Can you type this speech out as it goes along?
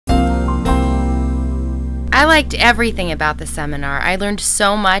I liked everything about the seminar. I learned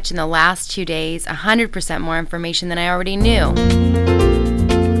so much in the last 2 days, 100% more information than I already knew.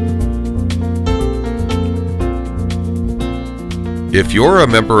 If you're a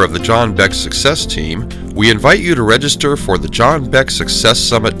member of the John Beck Success Team, we invite you to register for the John Beck Success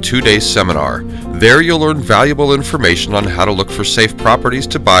Summit 2-day seminar. There you'll learn valuable information on how to look for safe properties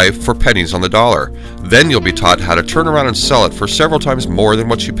to buy for pennies on the dollar. Then you'll be taught how to turn around and sell it for several times more than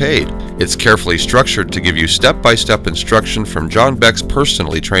what you paid. It's carefully structured to give you step-by-step instruction from John Beck's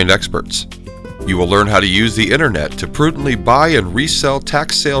personally trained experts. You will learn how to use the internet to prudently buy and resell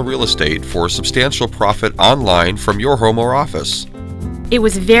tax sale real estate for substantial profit online from your home or office. It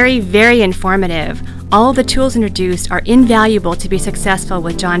was very, very informative. All the tools introduced are invaluable to be successful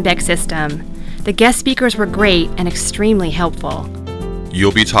with John Beck's system. The guest speakers were great and extremely helpful.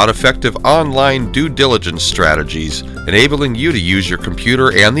 You'll be taught effective online due diligence strategies, enabling you to use your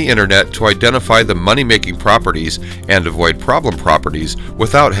computer and the internet to identify the money-making properties and avoid problem properties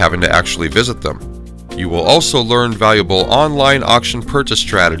without having to actually visit them. You will also learn valuable online auction purchase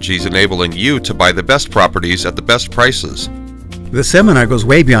strategies enabling you to buy the best properties at the best prices. The seminar goes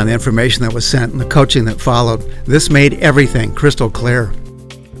way beyond the information that was sent and the coaching that followed. This made everything crystal clear.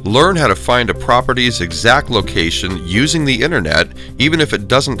 Learn how to find a property's exact location using the internet, even if it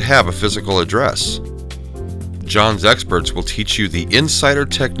doesn't have a physical address. John's experts will teach you the insider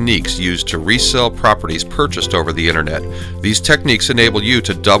techniques used to resell properties purchased over the internet. These techniques enable you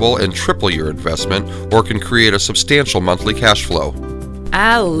to double and triple your investment or can create a substantial monthly cash flow.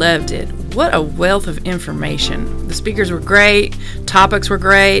 I loved it. What a wealth of information. The speakers were great, topics were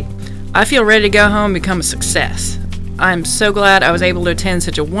great. I feel ready to go home and become a success. I'm so glad I was able to attend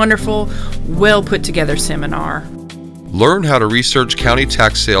such a wonderful, well put together seminar. Learn how to research county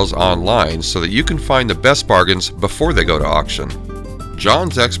tax sales online so that you can find the best bargains before they go to auction.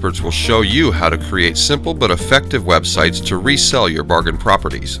 John's experts will show you how to create simple but effective websites to resell your bargain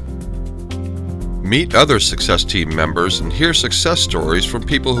properties. Meet other Success Team members and hear success stories from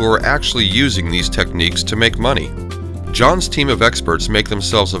people who are actually using these techniques to make money. John's team of experts make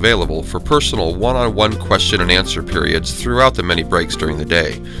themselves available for personal one-on-one question and answer periods throughout the many breaks during the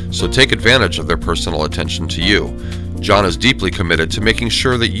day, so take advantage of their personal attention to you. John is deeply committed to making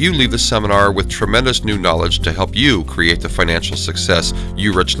sure that you leave the seminar with tremendous new knowledge to help you create the financial success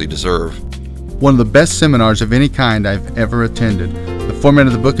you richly deserve. One of the best seminars of any kind I've ever attended. The format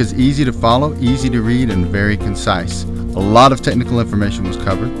of the book is easy to follow, easy to read, and very concise. A lot of technical information was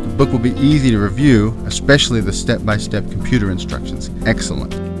covered. The book will be easy to review, especially the step-by-step computer instructions.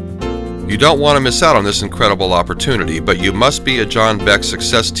 Excellent. You don't want to miss out on this incredible opportunity, but you must be a John Beck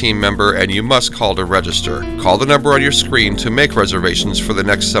Success Team member and you must call to register. Call the number on your screen to make reservations for the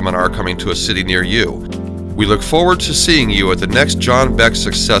next seminar coming to a city near you. We look forward to seeing you at the next John Beck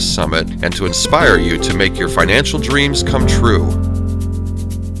Success Summit and to inspire you to make your financial dreams come true.